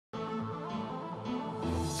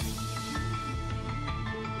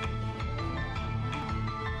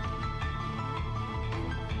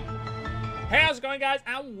Hey, how's it going, guys?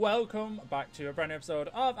 And welcome back to a brand new episode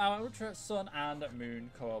of our Ultra Sun and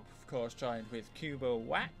Moon Co-op, of course, joined with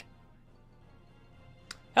CubowaK.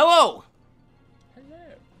 Hello! Hello.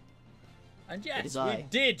 And yes, I. we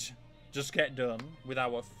did just get done with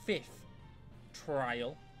our 5th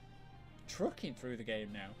trial. Trucking through the game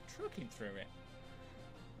now. Trucking through it.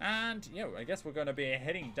 And, you know, I guess we're going to be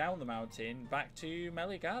heading down the mountain back to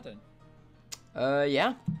Melly Garden.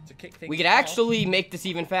 Yeah. To kick things We could off actually make this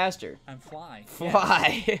even faster. and fly.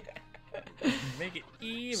 Fly. Yeah. Make it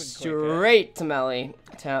even quicker. Straight to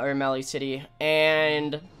Melly City.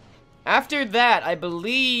 And after that, I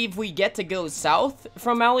believe we get to go south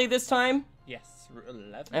from Melly this time. Yes, Route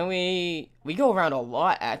 11. And we go around a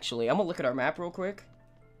lot, actually. I'm gonna look at our map real quick.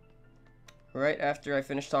 Right after I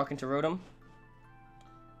finish talking to Rotom.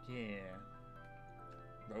 Yeah.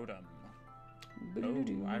 Rotom. Oh,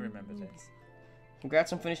 I remember this.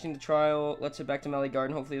 Congrats on finishing the trial. Let's head back to Melly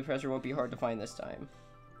Garden. Hopefully the treasure won't be hard to find this time.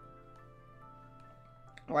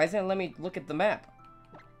 Why isn't it letting me look at the map?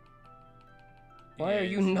 Why are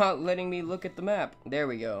you not letting me look at the map? There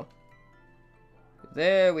we go.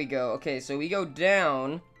 There we go. Okay, so we go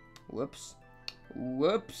down. Whoops.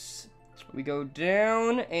 Whoops. We go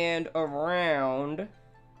down and around.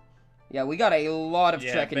 Yeah, we got a lot of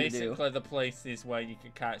trekking to do. Basically the places where you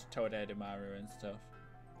can catch Totodemaru and stuff.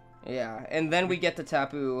 Yeah, and then we get to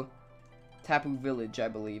Tapu Village, I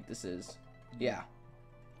believe this is. Yeah.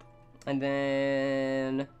 And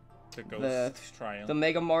then The Ghost Trial. the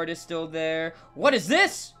Mega Mart is still there. What is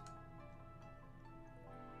this?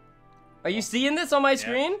 Are you seeing this on my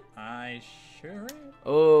screen? I sure am.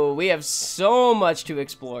 Oh, we have so much to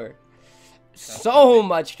explore. So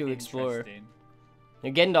much to explore. Interesting.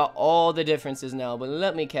 You're getting to all the differences now, but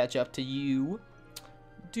let me catch up to you.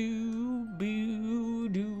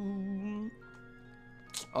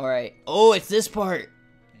 Alright. Oh, it's this part.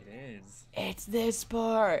 It is. It's this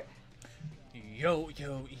part. Yo,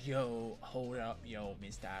 hold up, yo,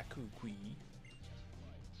 Mr. Kukui.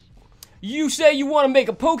 You say you want to make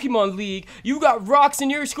a Pokemon League. You got rocks in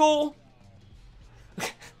your school?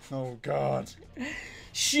 Oh, God.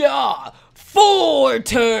 Shaw, 4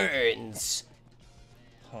 turns.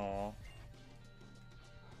 Huh.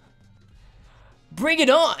 Bring it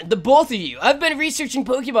on, the both of you. I've been researching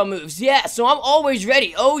Pokemon moves, yeah, so I'm always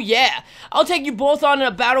ready. Oh yeah, I'll take you both on in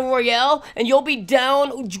a battle royale, and you'll be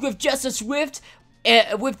down with just a Swift,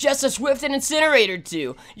 and Incinerator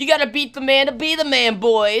too. You gotta beat the man to be the man,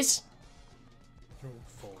 boys.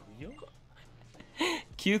 For real?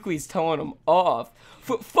 Kukui's telling him off.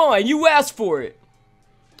 Fine, you asked for it.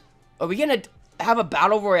 Are we gonna have a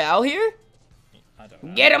battle royale here? I don't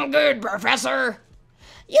know. Get him good, Professor.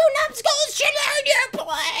 You numbskulls should learn your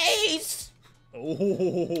place!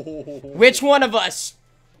 Oh. Which one of us?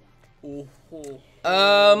 You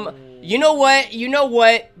know what? You know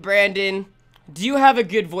what, Brandon? Do you have a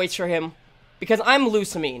good voice for him? Because I'm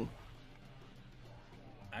Lusamine.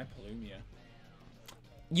 I'm Palumia.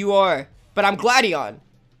 You are, but I'm Gladion.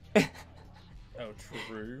 Oh,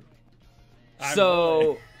 true.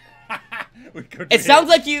 So... It sounds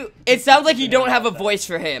like you don't have a voice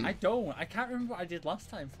for him. I don't. I can't remember what I did last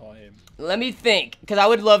time for him. Let me think, because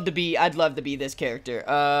I'd love to be this character.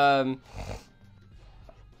 I'm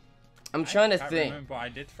trying to think. I can't remember what I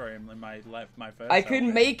did for him in my first. I could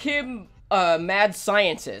outfit. make him a mad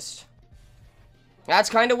scientist. That's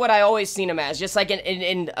kind of what I always seen him as, just like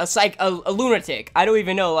a lunatic. I don't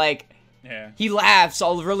even know, like, yeah. he laughs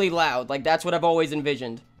all really loud. Like, that's what I've always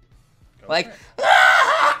envisioned. Go Like, for it.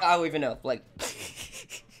 I don't even know. Like,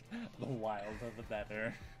 The wilder the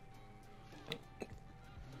better.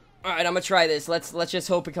 all right, I'm gonna try this. Let's just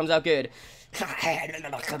hope it comes out good.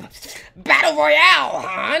 Battle Royale,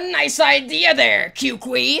 huh? Nice idea there,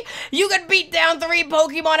 Kukui. You could beat down 3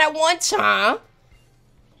 Pokemon at once, huh?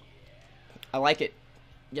 I like it.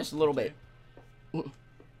 Just a little bit.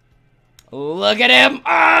 Look at him!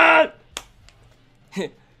 Ah!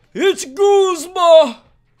 It's GUZMA!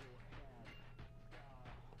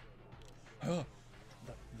 Oh,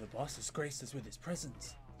 the boss has graced us with his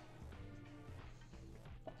presence.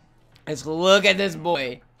 Let's look at this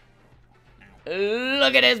boy.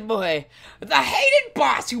 Look at this boy. The hated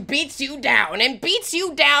boss who beats you down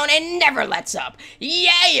and never lets up.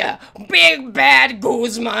 Yeah! Big bad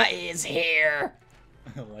GUZMA is here.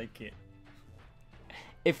 I like it.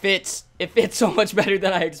 It fits so much better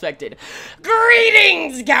than I expected.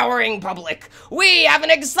 Greetings, cowering public! We have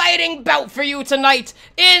an exciting bout for you tonight.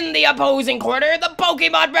 In the opposing corner, the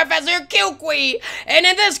Pokemon Professor Kukui, and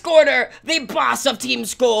in this corner, the boss of Team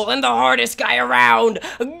Skull and the hardest guy around,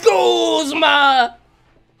 GUZMA!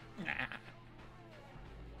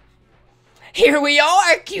 Here we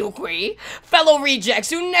are, CubowaK, fellow rejects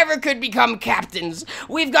who never could become captains.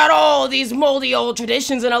 We've got all these moldy old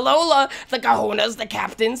traditions in Alola, the kahunas, the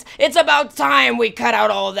captains. It's about time we cut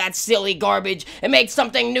out all that silly garbage and make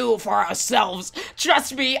something new for ourselves.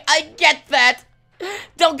 Trust me, I get that.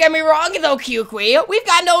 Don't get me wrong though, CubowaK, we've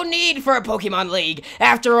got no need for a Pokemon League.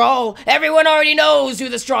 After all, everyone already knows who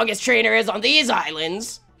the strongest trainer is on these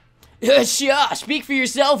islands. Sure, speak for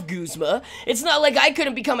yourself, GUZMA. It's not like I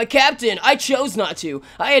couldn't become a captain. I chose not to.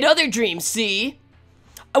 I had other dreams, see?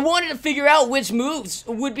 I wanted to figure out which moves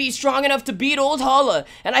would be strong enough to beat old Hala,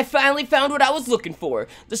 and I finally found what I was looking for.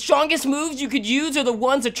 The strongest moves you could use are the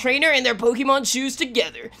ones a trainer and their Pokemon choose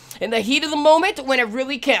together. In the heat of the moment, when it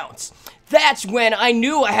really counts. That's when I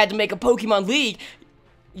knew I had to make a Pokemon League.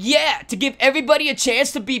 Yeah, to give everybody a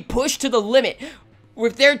chance to be pushed to the limit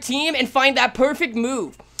with their team and find that perfect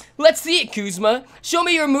move. Let's see it, GUZMA. Show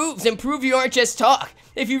me your moves and prove you aren't just talk.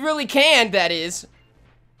 If you really can, that is.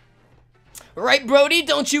 Right, Brody?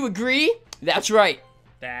 Don't you agree? That's right.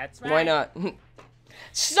 That's right. Why not?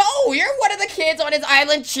 So, you're one of the kids on his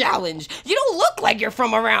island challenge. You don't look like you're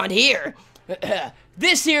from around here.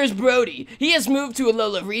 This here's Brody. He has moved to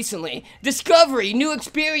Alola recently. Discovery, new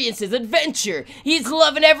experiences, adventure. He's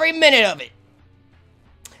loving every minute of it.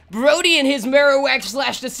 Brody and his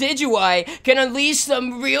Marowak/Decidueye can unleash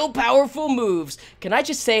some real powerful moves. Can I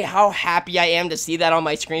just say how happy I am to see that on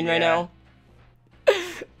my screen right now?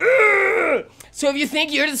 So if you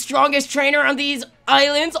think you're the strongest trainer on these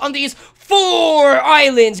islands, on these 4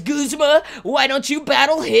 islands, GUZMA, why don't you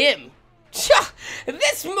battle him? Tcha,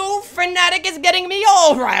 this move fanatic is getting me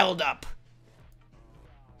all riled up.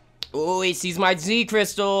 Oh, he sees my Z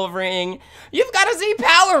crystal ring. You've got a Z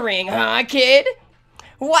power ring, huh, kid?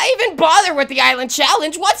 Why even bother with the island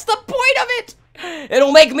challenge? What's the point of it?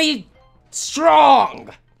 It'll make me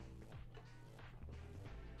strong.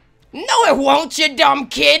 No, it won't, you dumb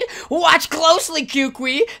kid. Watch closely,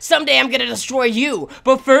 CubowaK. Someday I'm gonna destroy you.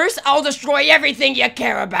 But first, I'll destroy everything you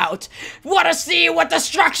care about. Wanna see what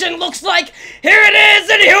destruction looks like? Here it is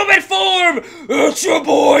in human form. It's your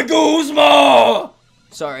boy, GUZMA.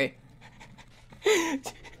 Sorry.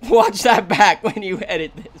 Watch that back when you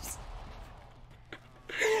edit this.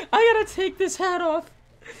 I gotta take this hat off.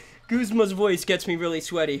 GUZMA's voice gets me really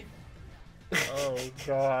sweaty. Oh,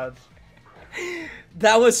 God.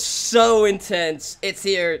 That was so intense. It's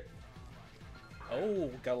here.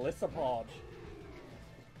 Oh, Galissapod.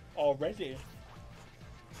 Already.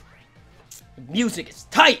 Music is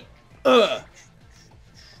tight. Ugh.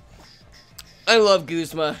 I love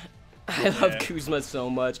GUZMA. I love GUZMA so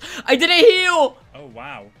much. I didn't heal. Oh,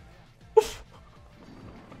 wow.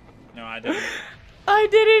 No, I didn't. I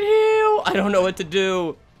didn't heal. I don't know what to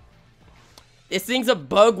do. This thing's a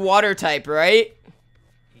bug water type, right?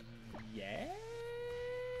 Yeah.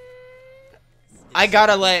 I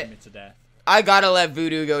gotta let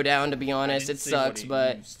Voodoo go down, to be honest. It sucks,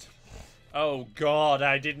 but used. Oh God,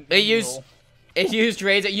 I didn't. It used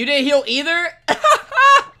Razor. You didn't heal either.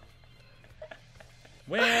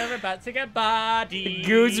 We're about to get bodied.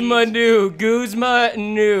 GUZMA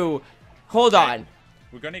knew. Hold on.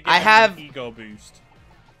 We're gonna get an ego boost.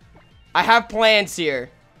 I have plans here.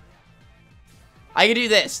 I can do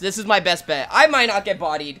this. This is my best bet. I might not get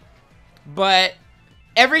bodied, but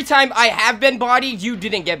every time I have been bodied, you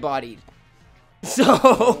didn't get bodied. So.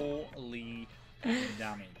 Holy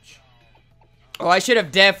damage. Oh, I should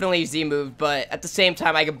have definitely Z-moved, but at the same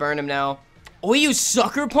time, I can burn him now. Oh, he used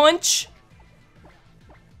Sucker Punch?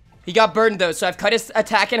 He got burned, though, so I've cut his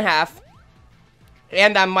attack in half.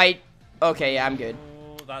 And I might... Okay, yeah, I'm good.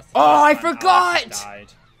 Oh, I forgot!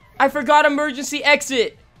 I forgot emergency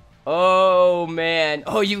exit. Oh, man.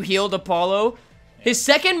 Oh, you healed Apollo? His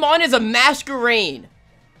second mon is a Masquerain.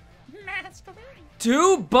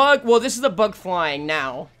 Well, this is a bug flying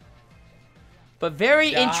now. But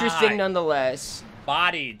very interesting nonetheless.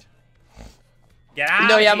 Bodied. Get out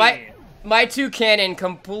No, yeah, here. my 2 cannon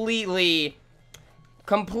completely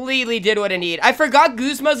did what I need. I forgot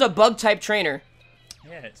GUZMA's a bug type trainer.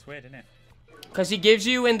 Yeah, it's weird, isn't it? Because he gives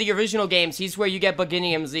you, in the original games, he's where you get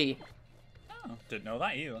Buginium Z. Oh, didn't know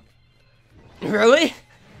that either. Really?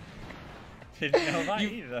 Didn't know that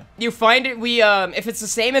either. You find it, if it's the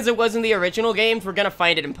same as it was in the original games, we're gonna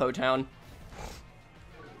find it in Po Town.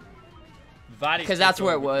 Because that's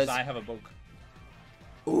where it was. I have a bug.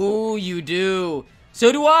 Ooh, you do.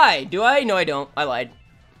 So do I. Do I? No, I don't. I lied.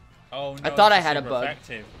 Oh, no, I thought I had a bug.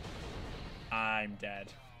 Effective. I'm dead.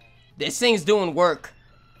 This thing's doing work.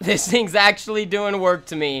 This thing's actually doing work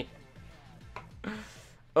to me.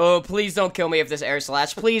 Oh, please don't kill me if this air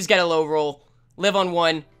slash. Please get a low roll. Live on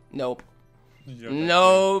 1. Nope.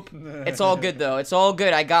 Nope. It's all good, though. It's all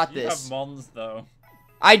good. I got this. You have Mons, though.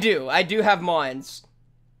 I do. I do have Mons.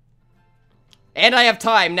 And I have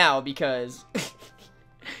time now, because...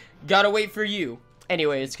 gotta wait for you.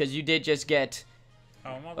 Anyways, because you did just get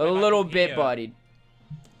a little bit bodied.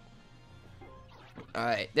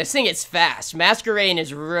 Alright. This thing is fast. Masquerade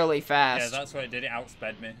is really fast. Yeah, that's what it did. It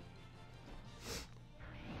outsped me.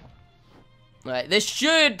 Alright, this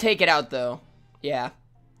should take it out, though. Yeah.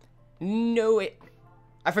 No,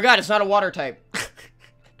 I forgot, it's not a water type.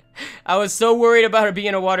 I was so worried about it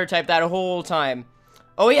being a water type that whole time.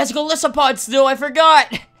 Oh, he has Golisopod still, I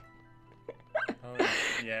forgot! Oh,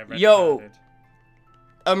 yeah, yo. Carded.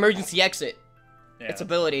 Emergency exit. Yeah, its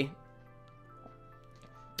ability.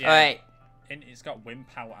 Yeah, Alright. It's got Wimp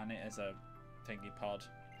out on it as a thingy pod.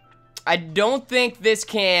 I don't think this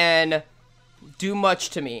can do much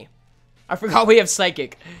to me. I forgot we have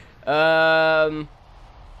Psychic. How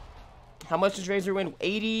much does Razor Wind?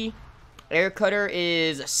 80. Air Cutter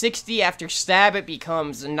is 60. After Stab, it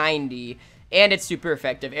becomes 90. And it's super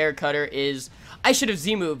effective. Air Cutter is... I should have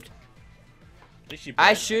Z-moved.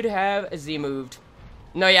 I should have Z-moved.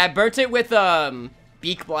 No, yeah, I burnt it with,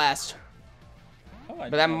 Beak Blast. Oh,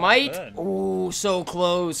 but that might... Ooh, so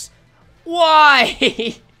close.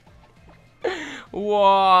 Why?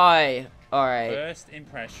 Why? Alright. First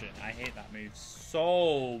impression. I hate that move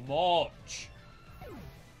so much.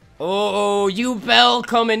 Oh, you Bell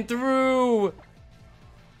coming through.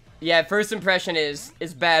 Yeah, first impression is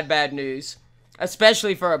bad news.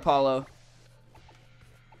 Especially for Apollo.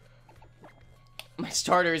 My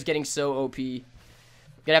starter is getting so OP.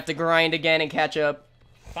 Gonna have to grind again and catch up.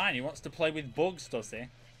 Fine, he wants to play with bugs, does he?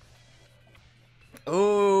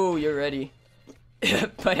 Oh, you're ready.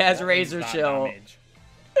 But has Razor Shell.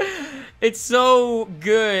 It's so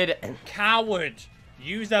good. Coward!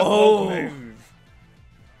 Use that bug move.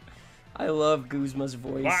 I love GUZMA's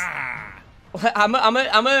voice. Wah! I'm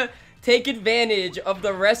gonna take advantage of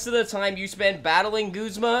the rest of the time you spend battling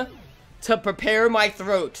GUZMA to prepare my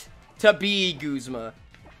throat to be GUZMA.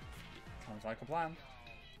 Sounds like a plan.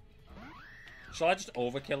 Shall I just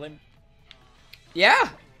overkill him? Yeah,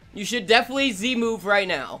 you should definitely Z-move right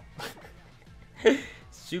now.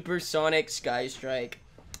 Supersonic Sky Strike.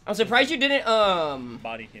 I'm surprised you didn't,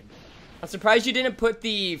 Body him. I'm surprised you didn't put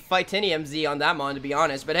the Fightinium Z on that mon, to be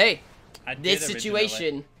honest. But hey, this situation...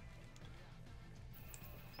 Originally.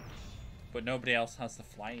 But nobody else has the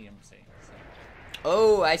Flying Z. So.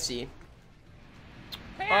 Oh, I see.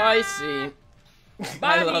 I see.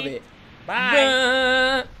 I love it.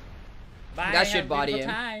 Bye. Bye. That should body him.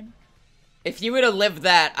 Time. If you would have lived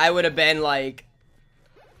that, I would have been like...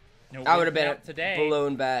 No, I would have been today.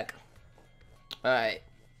 blown back. Alright.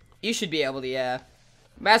 You should be able to, yeah.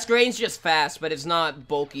 Masquerade's just fast, but it's not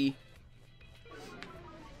bulky.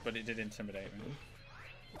 But it did intimidate me.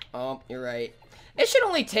 Oh, you're right. It should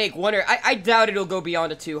only take one or... I doubt it'll go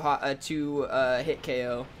beyond a two hit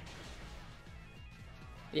KO.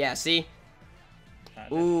 Yeah, see?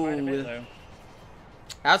 Ooh. Quite a bit, though.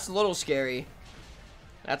 That's a little scary.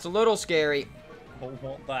 That's a little scary. Oh,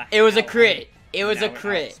 what the It was a hell? crit. It was Now a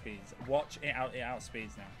crit. Watch it out. It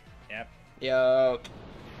outspeeds now. Yep. Yup.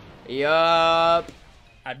 Yup.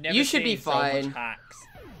 I've never You should seen be so fine. much hacks.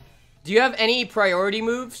 Do you have any priority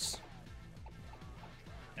moves?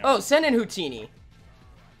 No. Oh, send in Houdini.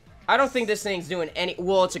 I don't think this thing's doing any...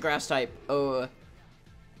 Well, it's a grass type. Oh.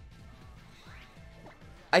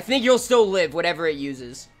 I think you'll still live, whatever it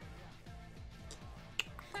uses.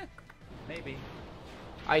 Maybe.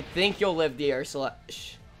 I think you'll live the air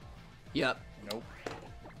slash. Yep. Nope.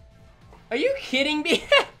 Are you kidding me?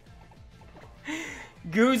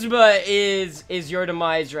 GUZMA is your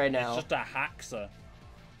demise right now. It's just a haxer.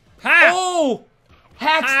 Ha! Oh!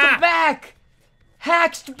 Haxed Ha! back!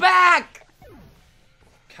 Haxed back!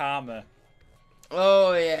 Karma.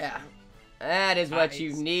 Oh, yeah. That is what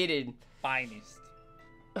you Nice. needed. Finest.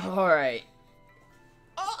 Alright.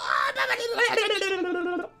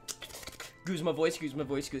 GUZMA voice, GUZMA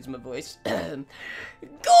voice, GUZMA voice. GUZMA!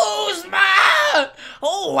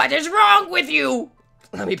 Oh, what is wrong with you?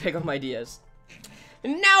 Let me pick up my ideas.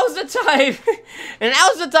 Now's the time!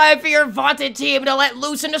 Now's the time for your vaunted team to let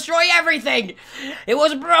loose and destroy everything! It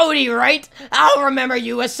was Brody, right? I'll remember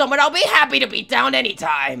you as someone I'll be happy to beat down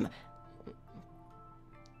anytime.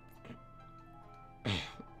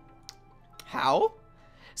 How?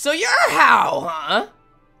 So you're How, huh?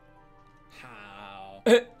 How?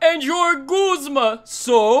 And you're GUZMA,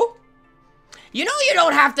 so? You know you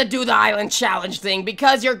don't have to do the island challenge thing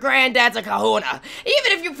because your granddad's a kahuna.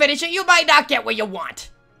 Even if you finish it, you might not get what you want.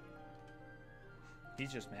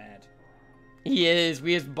 He's just mad. He is.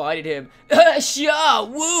 We just bodied him. Shaw,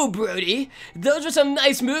 woo, Brody. Those were some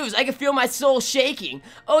nice moves. I can feel my soul shaking.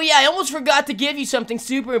 Oh yeah, I almost forgot to give you something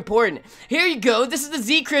super important. Here you go. This is the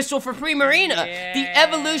Z Crystal for Primarina. Yeah. The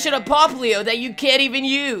evolution of Poplio that you can't even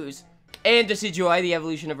use. And Decidueye, the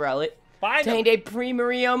evolution of Rowlet. Contained a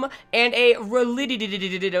Primarium and a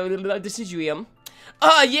Decidueum.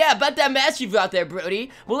 Yeah, about that match you've got there,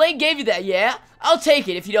 Brody. Well, they gave you that, yeah? I'll take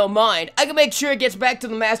it if you don't mind. I can make sure it gets back to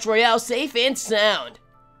the Master Royale safe and sound.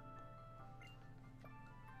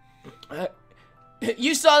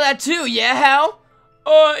 You saw that too, yeah, Hal?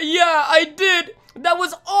 Yeah, I did. That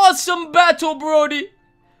was awesome battle, Brody.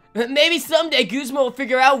 Maybe someday GUZMA will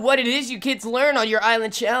figure out what it is you kids learn on your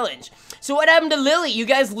island challenge. So what happened to Lily? You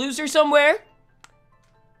guys lose her somewhere?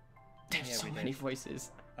 There's so many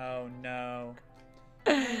voices. Oh no.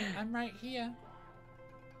 I'm right here.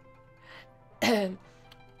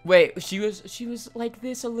 Wait, she was like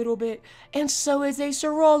this a little bit, and so is a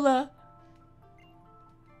Sorolla.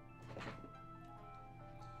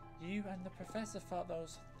 You and the professor fought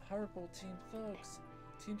those horrible Team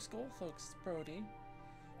Skull thugs, Brody.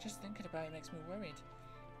 Just thinking about it makes me worried.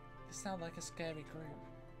 They sound like a scary group.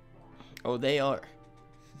 Oh, they are.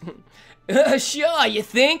 Sure, you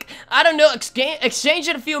think? I don't know,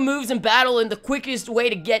 exchanging a few moves in battle is the quickest way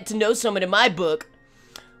to get to know someone in my book.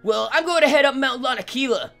 Well, I'm going to head up Mount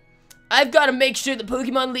Lanakila. I've got to make sure the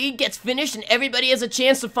Pokemon League gets finished and everybody has a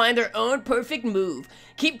chance to find their own perfect move.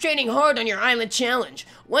 Keep training hard on your island challenge.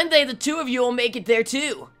 One day the two of you will make it there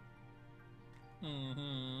too.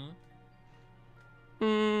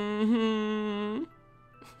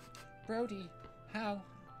 Brody, how?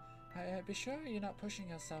 Be sure you're not pushing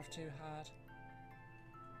yourself too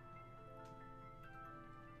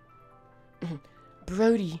hard.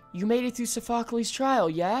 Brody, you made it through Sophocles' trial,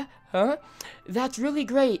 yeah? Huh? That's really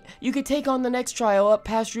great. You could take on the next trial up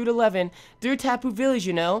past Route 11, through Tapu Village,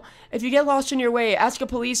 you know? If you get lost on your way, ask a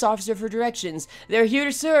police officer for directions. They're here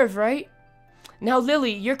to serve, right? Now,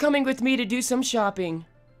 Lily, you're coming with me to do some shopping.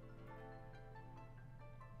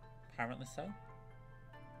 Apparently so.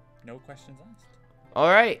 No questions asked.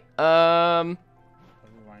 Alright,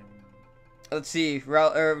 let's see,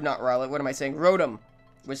 not Rowlet, what am I saying? Rotom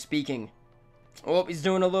was speaking. Oh, he's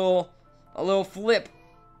doing a little flip.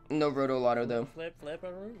 No Rotolotto, though.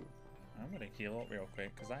 Flip-a-roo. I'm gonna heal up real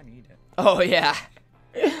quick, because I need it. Oh, yeah.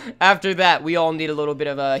 After that, we all need a little bit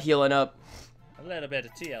of healing up. A little bit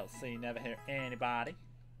of TLC, never hurt anybody.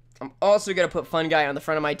 I'm also gonna put Fun Guy on the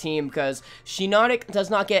front of my team, because Shiinotic does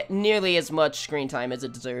not get nearly as much screen time as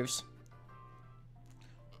it deserves.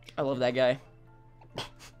 I love that guy. I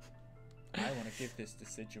want to give this to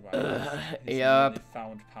Decidueye. Yup. Really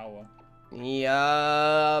found power.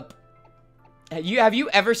 Yup. Have you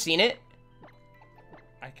ever seen it?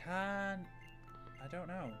 I don't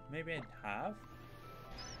know. Maybe I have?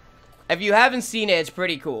 If you haven't seen it, it's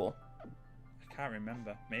pretty cool. I can't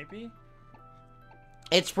remember. Maybe?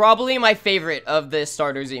 It's probably my favorite of the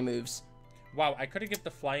starter Z moves. Wow, I could have given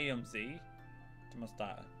the Flyum Z to my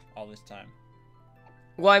starter all this time.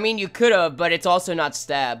 Well, I mean, you could have, but it's also not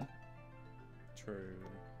stab. True.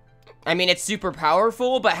 I mean, it's super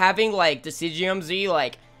powerful, but having, like, Decidueye Z,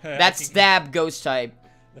 like, that's stab ghost type.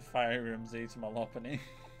 The Flyum Z to my Lopunny.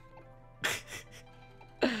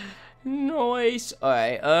 Nice.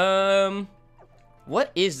 Alright,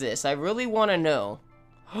 what is this? I really want to know.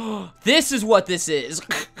 This is what this is.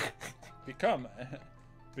 Become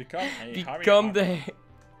the...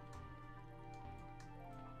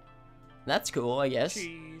 That's cool, I guess.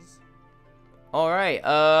 Cheese. Alright,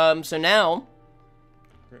 so now,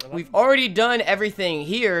 we've already done everything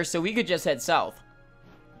here, so we could just head south.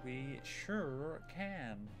 We sure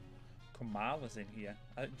can. Kamala's in here.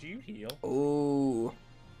 Do you heal? Ooh.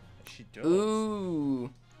 She does.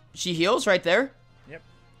 Ooh. She heals right there? Yep.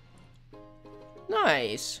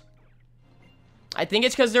 Nice. I think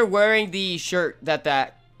it's because they're wearing the shirt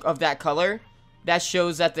of that color. That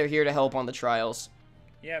shows that they're here to help on the trials.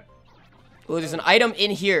 Yep. Oh, there's an item in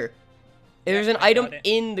here. There's an item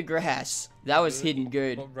in the grass. That was hidden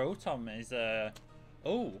good. But Rotom is,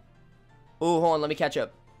 Oh, hold on. Let me catch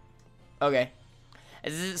up. Okay.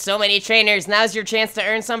 So many trainers. Now's your chance to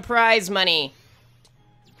earn some prize money.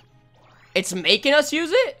 It's making us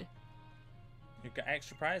use it? You've got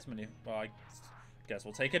extra prize money. Well, I guess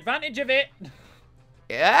we'll take advantage of it.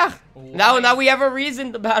 Yeah. Now we have a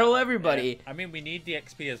reason to battle everybody. Yeah. I mean, we need the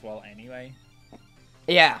XP as well anyway.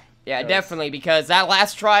 Yeah. Yeah, definitely, because that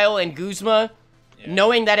last trial in GUZMA,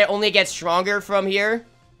 knowing that it only gets stronger from here,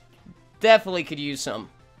 definitely could use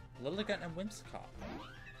some. Lilligant and Whimsicott.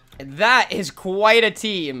 That is quite a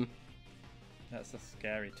team. That's a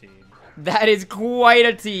scary team. That is quite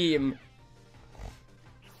a team.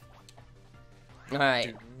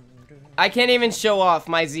 Alright. I can't even show off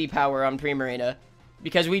my Z power on Primarina.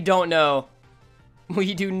 Because we don't know.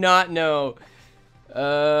 We do not know.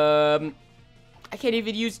 I can't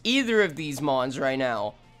even use either of these mons right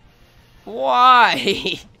now.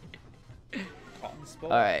 Why?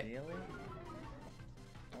 Alright.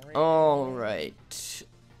 Alright.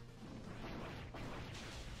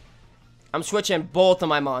 I'm switching both of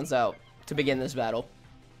my mons out to begin this battle.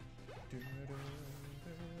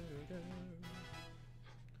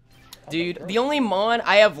 Dude, the only mon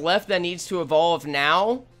I have left that needs to evolve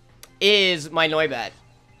now is my Noibat.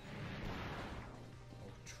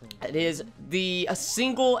 It is a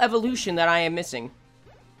single evolution that I am missing.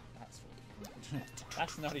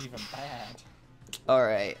 That's not even bad.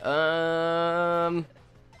 Alright,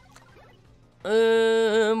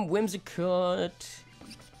 Whimsicott.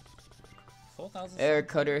 Air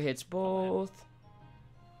Cutter hits both.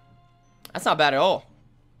 That's not bad at all.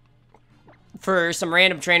 For some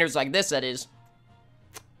random trainers like this, that is.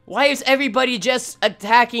 Why is everybody just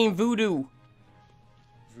attacking Voodoo?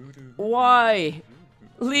 Why?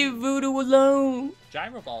 Leave Voodoo alone.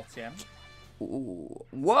 Gyro Ball, Tim. Ooh.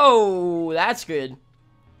 Whoa, that's good.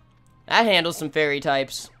 That handles some fairy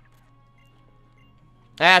types.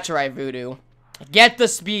 That's right, Voodoo. Get the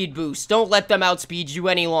speed boost. Don't let them outspeed you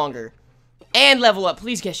any longer. And level up.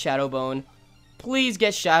 Please get Shadow Bone. Please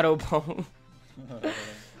get Shadow Bone.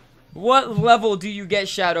 What level do you get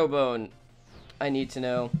Shadow Bone? I need to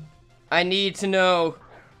know. I need to know.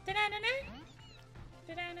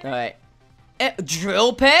 Alright.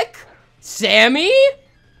 Drill Peck? Sammy?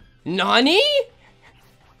 Nani?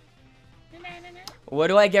 What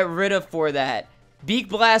do I get rid of for that? Beak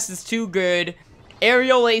Blast is too good.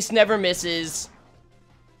 Aerial Ace never misses.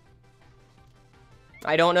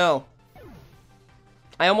 I don't know.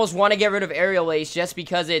 I almost want to get rid of Aerial Ace just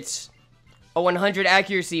because it's a 100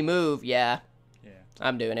 accuracy move. Yeah. Yeah.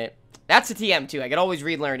 I'm doing it. That's a TM too. I could always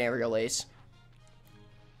relearn Aerial Ace.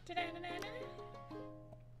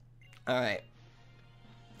 Alright.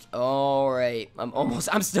 Alright.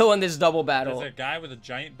 I'm still in this double battle. There's a guy with a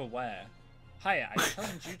giant beware. Hiya, I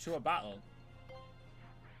challenge you to a battle.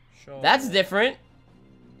 Sure. That's different.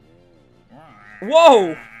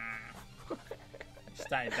 Whoa!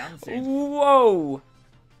 Started dancing. Whoa!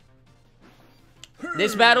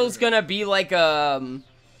 This battle's gonna be like the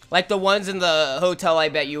ones in the hotel, I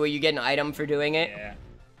bet you, where you get an item for doing it. Yeah.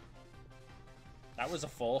 That was a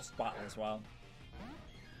forced battle as well.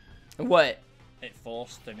 What? It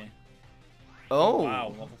forced to me. Oh. Wow,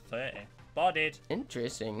 level 30. Bodied.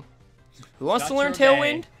 Interesting. Who wants to Not learn your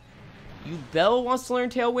Tailwind? day. You Bell wants to learn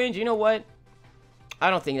Tailwind? You know what? I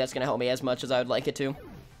don't think that's gonna help me as much as I would like it to.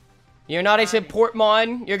 You're not a support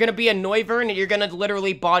mon. You're gonna be a Noivern, and you're gonna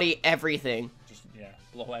literally body everything. Just, yeah,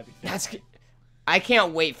 blow everything. That's... I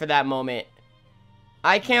can't wait for that moment.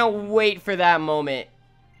 I can't wait for that moment.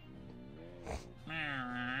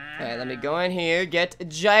 Alright, let me go in here, get a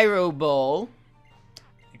Gyro Ball.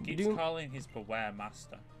 He keeps calling his Beware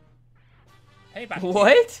Master. Hey, back.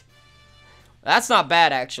 What? That's not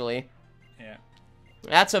bad, actually. Yeah.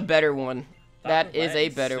 That's a better one. That is a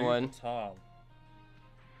Beware better super one. Tall.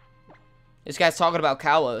 This guy's talking about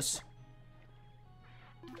Kalos.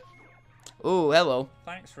 Ooh, hello.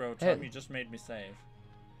 Thanks, Rotom. Hey. You just made me save.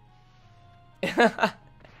 That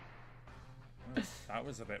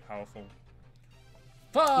was a bit powerful.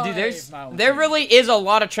 Dude, there really is a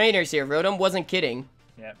lot of trainers here. Rotom wasn't kidding.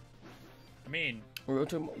 Yep. I mean,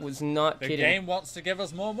 Rotom was not the kidding. game wants to give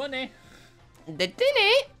us more money. They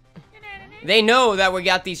didn't. They know that we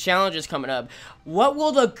got these challenges coming up. What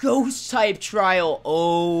will the ghost type trial?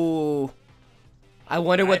 Oh, I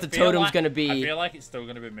wonder what the totem's gonna be. I feel like it's still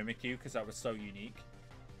gonna be Mimikyu because that was so unique.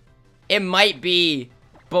 It might be,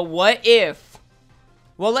 but what if?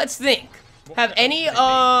 Well, let's think. Have any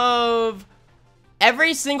of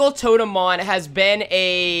every single Totemon has been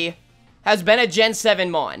a Gen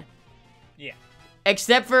 7 Mon? Yeah.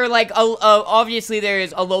 Except for like obviously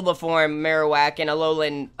there's Alola form, Marowak, and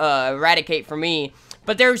Alolan Eradicate for me,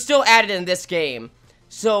 but they're still added in this game.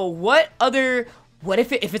 So what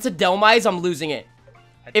if it's a Delmise, I'm losing it.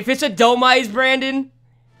 If it's a Delmise, Brandon?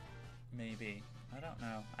 Maybe. I don't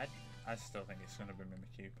know. I still think it's gonna be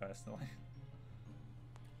Mimikyu personally.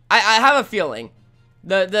 I have a feeling.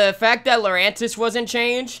 The fact that Lurantis wasn't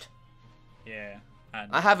changed. Yeah.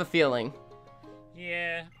 And I have a feeling.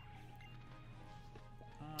 yeah.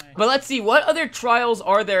 But let's see, what other trials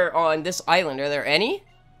are there on this island? Are there any?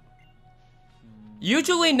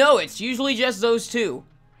 Usually no, it's usually just those two.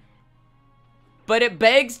 But it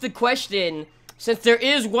begs the question, since there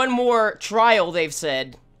is one more trial, they've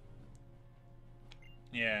said.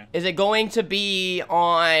 Yeah. Is it going to be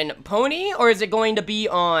on Pony, or is it going to be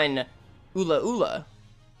on Ula Ula?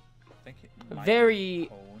 I think it might Very, be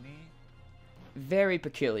Pony. very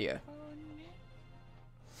peculiar.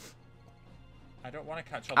 I don't want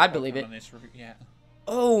to catch all the I believe it. on this route yet.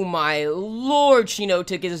 Oh my lord,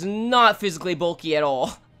 Shinotic is not physically bulky at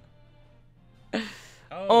all.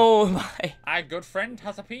 Oh my. Our good friend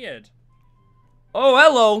has appeared. Oh,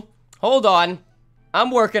 hello. Hold on.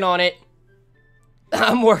 I'm working on it.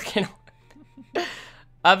 I'm working on it.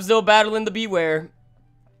 I'm still battling the beware.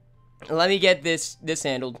 Let me get this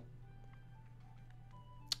handled.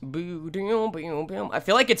 I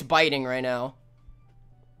feel like it's biting right now.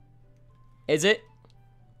 Is it?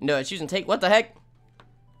 No, it's using take. What the heck?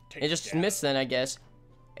 It just missed then, I guess.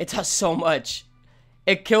 It does so much.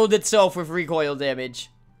 It killed itself with recoil damage.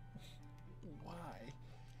 Why?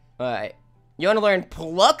 Alright. You want to learn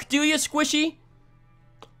Pluck, do you, Squishy?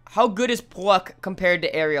 How good is Pluck compared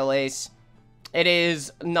to Aerial Ace? It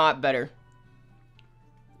is not better.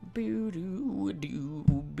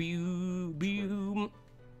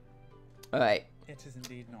 Alright. It is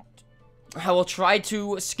indeed not. I will try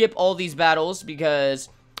to skip all these battles because,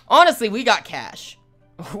 honestly, we got cash.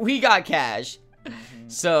 We got cash.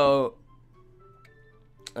 So,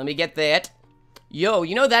 let me get that. Yo,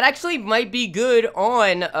 you know, that actually might be good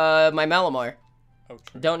on my Malamar. Oh,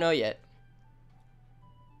 true. Don't know yet.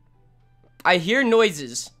 I hear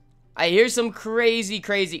noises. I hear some crazy,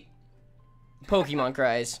 crazy Pokemon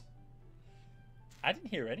cries. I didn't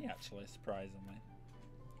hear any, actually, surprisingly.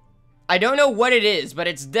 I don't know what it is, but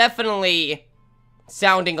it's definitely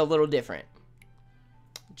sounding a little different.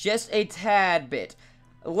 Just a tad bit.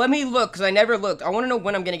 Let me look, because I never looked. I want to know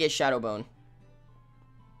when I'm going to get Shadow Bone.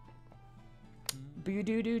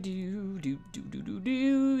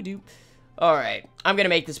 Alright, I'm going to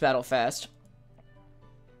make this battle fast.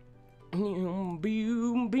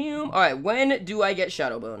 Alright, when do I get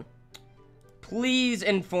Shadow Bone? Please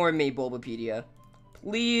inform me, Bulbapedia.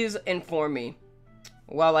 Please inform me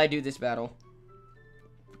while I do this battle.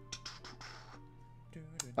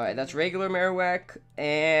 Alright, that's regular Marowak.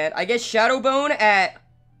 And I get Shadow Bone at...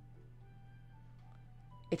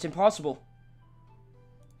 It's impossible.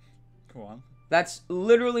 Go on. That's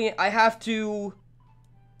literally... I have to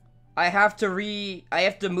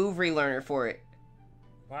move Relearner for it.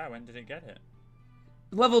 Why? When did it get it?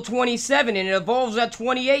 Level 27 and it evolves at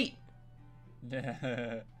 28.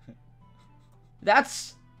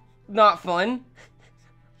 That's not fun.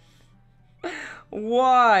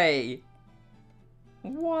 Why?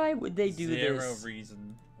 Why would they do Zero this?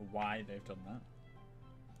 reason why they've done that.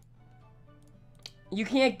 You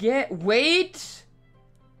can't get... Wait!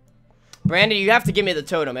 Brandon, you have to give me the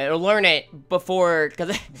totem. It'll learn it before...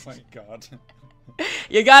 Cause Oh my god.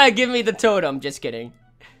 You gotta give me the totem. Just kidding.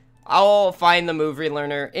 I'll find the move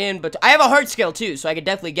relearner in... But I have a heart scale too, so I could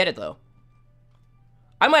definitely get it though.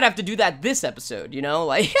 I might have to do that this episode, you know?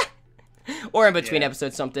 Like... or in between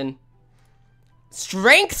episodes, something.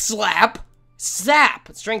 Strength Slap? Sap.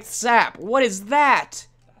 Strength Sap. What is that?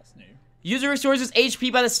 That's new. User restores his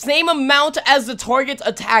HP by the same amount as the target's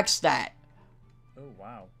attack stat. Oh,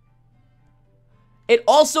 wow. It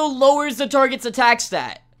also lowers the target's attack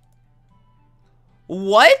stat.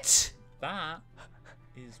 What? That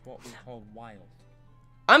is what we call wild.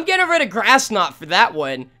 I'm getting rid of Grass Knot for that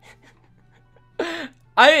one.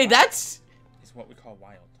 I mean, that's... Is what we call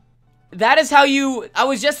wild. That is how you... I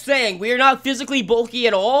was just saying, we are not physically bulky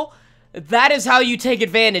at all. That is how you take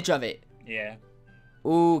advantage of it. Yeah.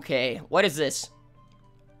 Okay, what is this?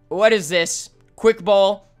 What is this? Quick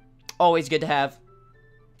Ball. Always good to have.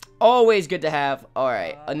 Always good to have.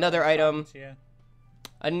 Alright, another item.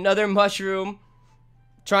 Another mushroom.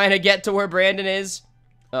 Trying to get to where Brandon is.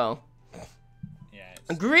 Oh.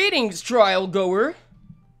 Yeah. Greetings, trial goer.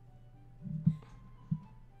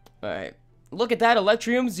 Alright. Look at that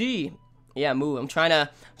Electrium Z. Yeah, move. I'm trying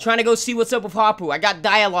to go see what's up with Hapu. I got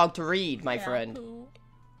dialogue to read, my friend.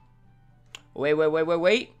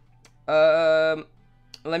 Wait. Let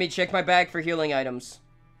me check my bag for healing items.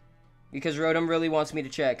 Because Rotom really wants me to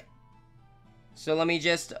check. So let me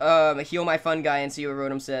just heal my fun guy and see what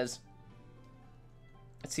Rotom says.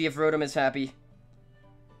 Let's see if Rotom is happy.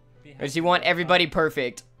 Or does he want everybody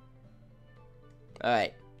perfect?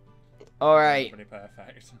 Alright. Alright. Everybody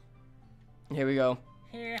perfect. Here we go.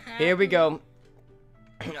 Here we go.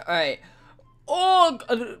 Alright. Oh,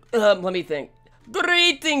 let me think.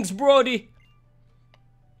 Greetings, Brody.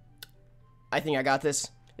 I think I got this.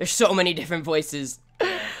 There's so many different voices.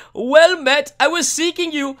 Well met, I was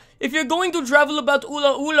seeking you. If you're going to travel about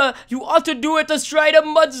Ula Ula, you ought to do it astride of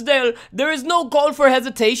Mudsdale. There is no call for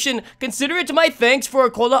hesitation. Consider it my thanks for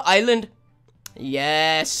Akola Island.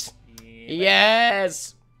 Yes. Yeah,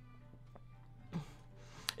 Yes.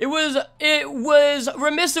 It was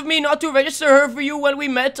remiss of me not to register her for you when we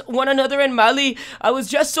met one another in Mali. I was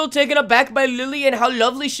just so taken aback by Lily and how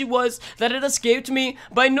lovely she was that it escaped me.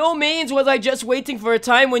 By no means was I just waiting for a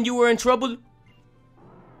time when you were in trouble.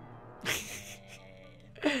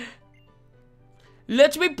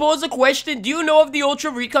 Let me pose a question. Do you know of the Ultra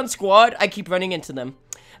Recon Squad? I keep running into them.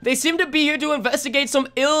 They seem to be here to investigate some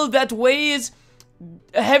ill that weighs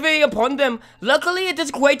heavy upon them. Luckily, it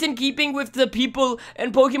is quite in keeping with the people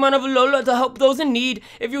and Pokemon of Alola to help those in need.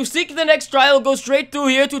 If you seek the next trial, go straight through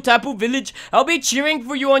here to Tapu Village. I'll be cheering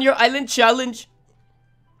for you on your island challenge.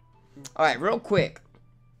 Alright, real quick.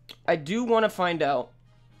 I do want to find out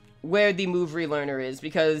where the move relearner is,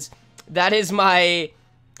 because that is my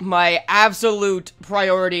absolute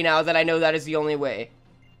priority now that I know that is the only way.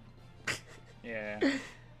 Yeah.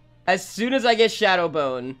 As soon as I get Shadow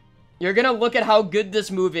Bone, you're gonna look at how good this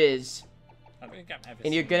move is.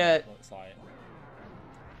 And you're gonna...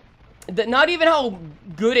 Not even how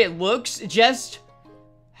good it looks, just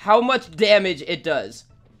how much damage it does.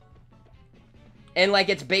 And like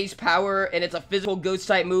its base power, and it's a physical ghost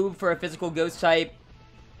type move for a physical ghost type.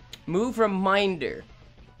 Move reminder.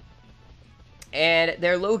 And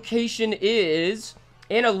their location is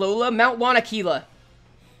in Alola, Mount Wanakila.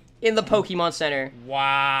 In the Pokemon Center.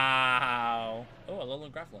 Wow. Oh,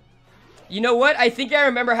 Alola Graveler. You know what? I think I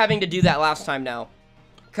remember having to do that last time now.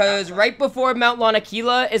 Because right before Mount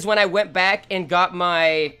Lanakila is when I went back and got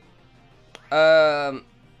my... I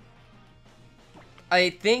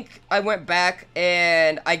think I went back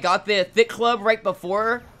and I got the Thick Club right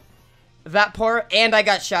before that part, and I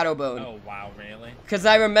got Shadow Bone. Oh, wow, really? Because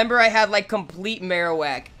I remember I had, like, complete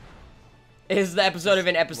Marowak. Is the episode of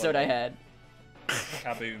an episode I had.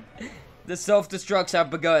 Kaboom. The self-destructs have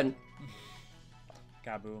begun.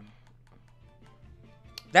 Kaboom.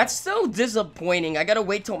 That's so disappointing. I gotta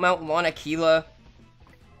wait till Mount Lanakila.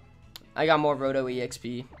 I got more Roto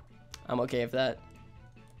EXP. I'm okay with that.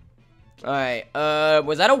 Alright,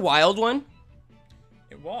 was that a wild one?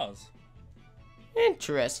 It was.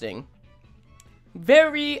 Interesting.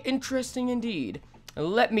 Very interesting indeed.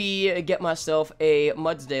 Let me get myself a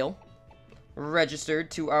Mudsdale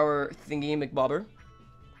registered to our thingy McBobber.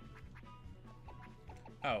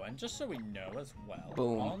 Oh, and just so we know as well,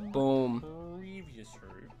 Boom, on boom. the previous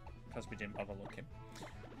route, because we didn't bother looking,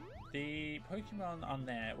 the Pokemon on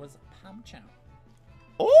there was Pamcham.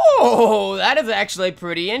 Oh, that is actually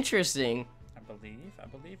pretty interesting. I believe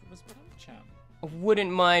it was Pamcham.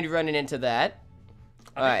 Wouldn't mind running into that.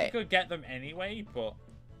 I think you could get them anyway, but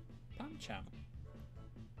Pamcham.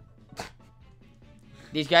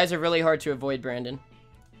 These guys are really hard to avoid, Brandon.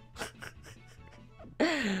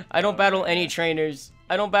 I don't battle any trainers.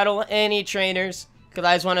 I don't battle any trainers. Because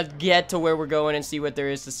I just want to get to where we're going and see what there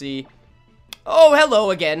is to see. Oh,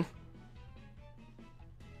 hello again.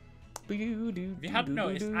 If you hadn't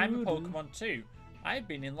noticed, I'm a Pokemon too. I've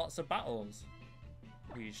been in lots of battles.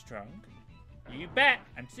 Are you strong? You bet.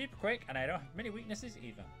 I'm super quick and I don't have many weaknesses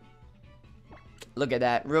either. Look at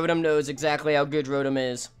that. Rotom knows exactly how good Rotom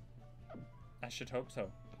is. I should hope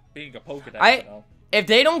so. Being a Pokedex, though. If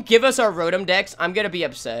they don't give us our Rotom Dex, I'm gonna be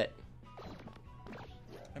upset.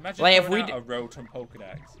 Imagine like if if we a Rotom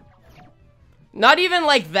Pokedex. Not even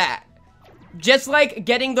like that. Just like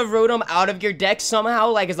getting the Rotom out of your deck somehow,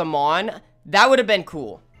 like as a Mon. That would have been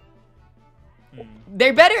cool.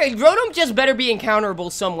 Rotom just better be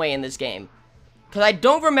encounterable some way in this game. Because I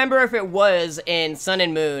don't remember if it was in Sun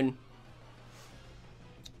and Moon.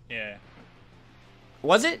 Yeah.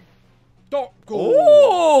 Was it? Torkoal.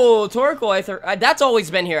 Oh, Torkoal. That's always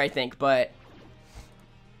been here, I think, but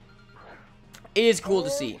it is cool to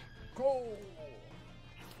see.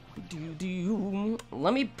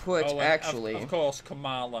 Let me put, actually... Of course,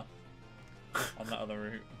 Kamala on that other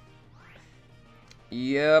route.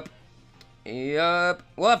 Yep.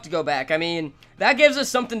 We'll have to go back. I mean, that gives us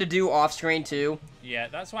something to do off-screen, too. Yeah,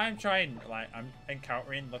 that's why I'm trying, like, I'm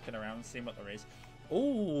encountering, looking around, seeing what there is.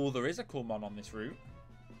 Oh, there is a cool mon on this route.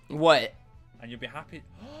 What? And you'll be happy.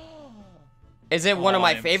 Is it one of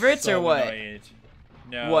my favorites, or what? Annoyed.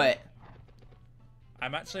 No. What?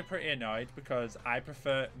 I'm actually pretty annoyed because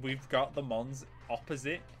we've got the mons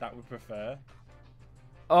opposite that we prefer.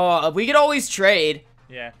 Oh, we could always trade.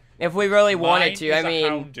 Yeah. If we really wanted to, I mean.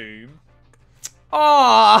 Houndoom.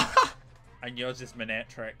 Aww. And yours is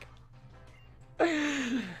Manectric.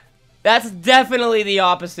 That's definitely the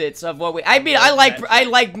opposites of what we. I mean, I like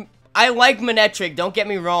Manectric. Don't get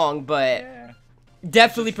me wrong, but yeah.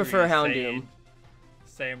 definitely prefer Houndoom.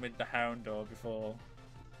 Same with the Houndour before.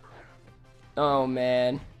 Oh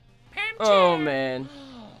man. Oh man.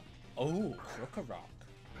 Oh, Crooker Rock.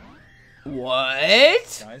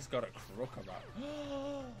 What? Guys got a Crooker Rock.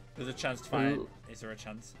 There's a chance to find. Ooh. Is there a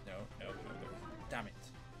chance? No. Damn it.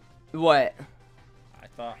 What? I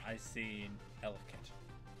thought I seen Ellicott.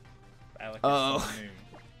 Ellicott's Oh.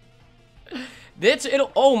 on the moon.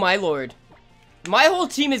 Oh my lord. My whole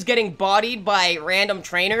team is getting bodied by random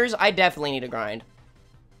trainers. I definitely need to grind.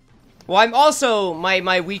 Well, I'm also,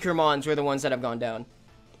 my weaker mons were the ones that have gone down.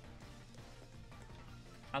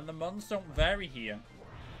 And the mons don't vary here.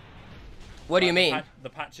 What do you mean? The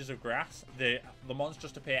patches of grass, the mons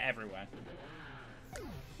just appear everywhere.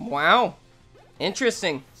 Wow.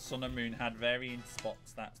 Interesting. Sun and Moon had varying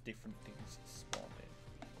spots that different things spawned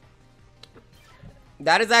in.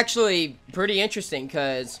 That is actually pretty interesting,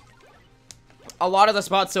 because a lot of the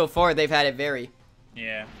spots so far, they've had it vary.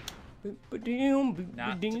 Yeah.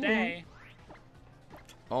 Not today.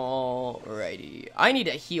 Alrighty. I need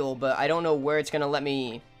a heal, but I don't know where it's going to let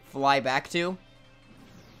me fly back to.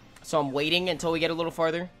 So I'm waiting until we get a little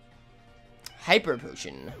farther. Hyper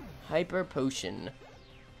Potion. Hyper Potion.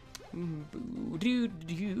 So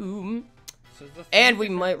And we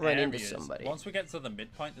might run into somebody. Once we get to the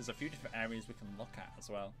midpoint, there's a few different areas we can look at as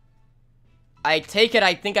well. I take it,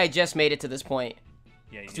 I think I just made it to this point.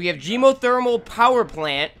 Yeah. So we have Geothermal Power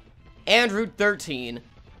Plant and Route 13.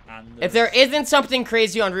 And If there isn't something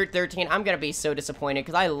crazy on Route 13, I'm going to be so disappointed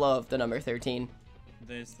because I love the number 13.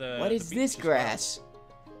 There's the. What is the this beach as well. grass?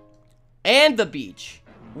 And the beach.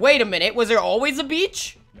 Wait a minute, was there always a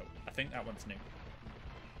beach? No, I think that one's new.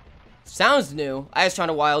 Sounds new. I was trying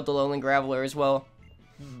to wild the Lowland Graveler as well.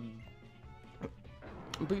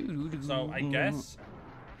 So I guess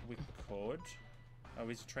we could. Oh,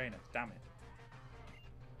 he's a trainer. Damn it.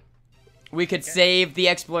 We could save the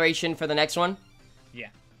exploration for the next one. Yeah.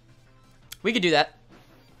 We could do that.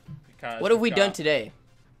 Because What have we done today?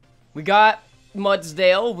 We got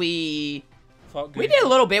Mudsdale. We did a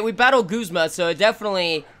little bit. We battled GUZMA, so it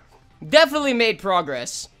definitely made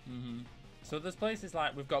progress. So there's places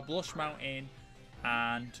like we've got Blush Mountain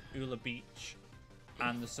and Ula Beach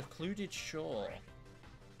and the Secluded Shore.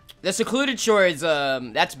 The Secluded Shore is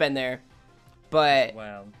that's been there, but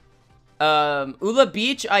Well, Ula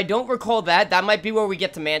Beach, I don't recall that. That might be where we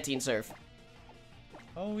get to Mantine Surf.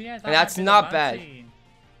 oh yeah, That's might be not the bad. Mantine.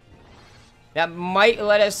 That might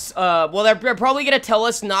let us, well, they're probably gonna tell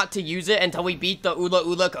us not to use it until we beat the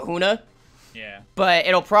Ula Kahuna, Yeah. but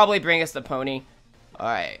it'll probably bring us the pony.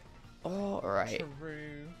 Alright. Alright.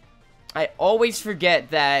 True. I always forget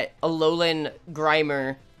that a Lowland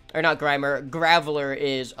Grimer, or not Grimer, Graveler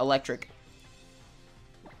is electric.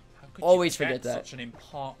 How could Always you forget that. Such an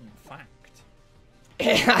important fact.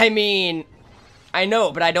 I mean, I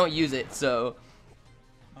know, but I don't use it, so.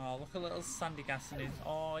 Oh, look at little Sandy Gas in his.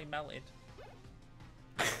 Oh, he melted.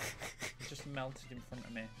 He just melted in front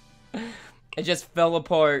of me. It just fell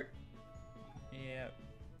apart. Yeah.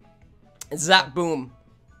 Zap boom.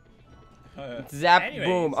 Zap Anyways,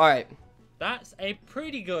 boom. Alright. That's a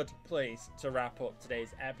pretty good place to wrap up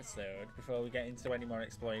today's episode before we get into any more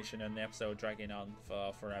exploration and the episode dragging on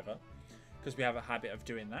for forever. Because we have a habit of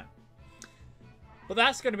doing that. But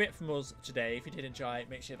that's going to be it from us today. If you did enjoy it,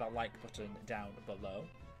 make sure that like button down below.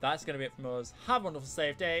 That's going to be it from us. Have a wonderful,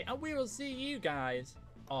 safe day. And we will see you guys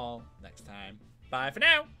all next time. Bye for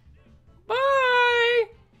now. Bye.